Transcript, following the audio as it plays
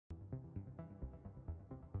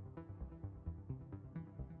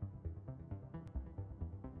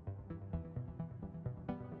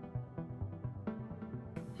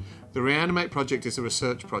The ReAnimate Project is a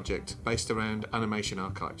research project based around animation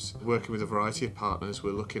archives. Working with a variety of partners,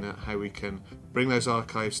 we're looking at how we can bring those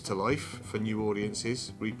archives to life for new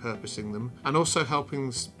audiences, repurposing them, and also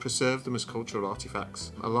helping preserve them as cultural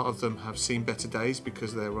artifacts. A lot of them have seen better days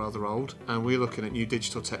because they're rather old, and we're looking at new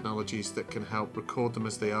digital technologies that can help record them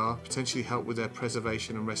as they are, potentially help with their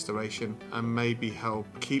preservation and restoration, and maybe help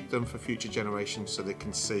keep them for future generations so they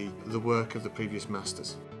can see the work of the previous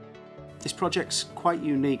masters. This project's quite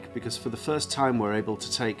unique because for the first time we're able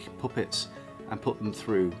to take puppets and put them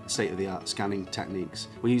through state-of-the-art scanning techniques.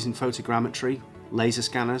 We're using photogrammetry, laser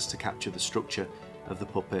scanners to capture the structure of the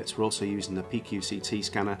puppets. We're also using the PQCT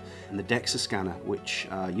scanner and the DEXA scanner, which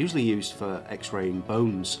are usually used for x-raying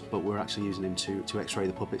bones, but we're actually using them to x-ray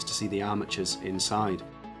the puppets to see the armatures inside.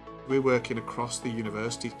 We're working across the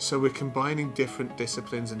university, so we're combining different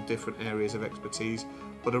disciplines and different areas of expertise,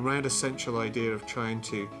 but around a central idea of trying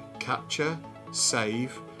to capture,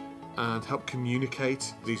 save, and help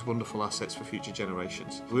communicate these wonderful assets for future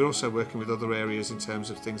generations. We're also working with other areas in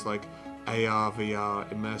terms of things like AR, VR,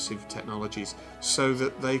 immersive technologies, so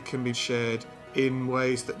that they can be shared in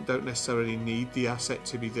ways that don't necessarily need the asset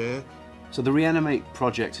to be there. So the ReAnimate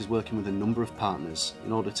project is working with a number of partners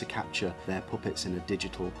in order to capture their puppets in a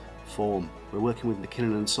digital form. We're working with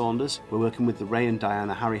McKinnon and Saunders, we're working with the Ray and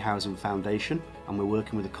Diana Harryhausen Foundation, and we're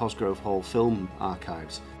working with the Cosgrove Hall Film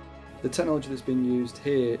Archives. The technology that's been used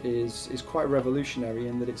here is quite revolutionary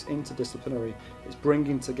in that it's interdisciplinary. It's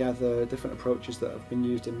bringing together different approaches that have been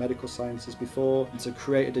used in medical sciences before to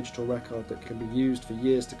create a digital record that can be used for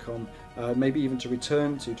years to come, maybe even to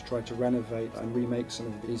return to try to renovate and remake some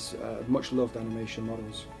of these much loved animation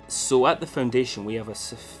models. So at the Foundation we have a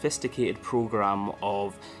sophisticated programme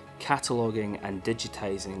of cataloguing and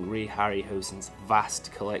digitising Ray Harryhausen's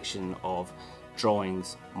vast collection of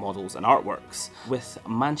drawings, models and artworks. With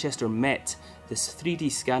Manchester Met, this 3D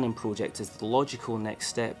scanning project is the logical next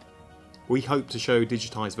step. We hope to show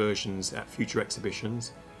digitised versions at future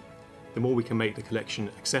exhibitions. The more we can make the collection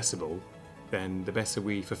accessible, then the better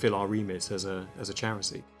we fulfil our remit as a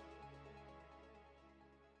charity.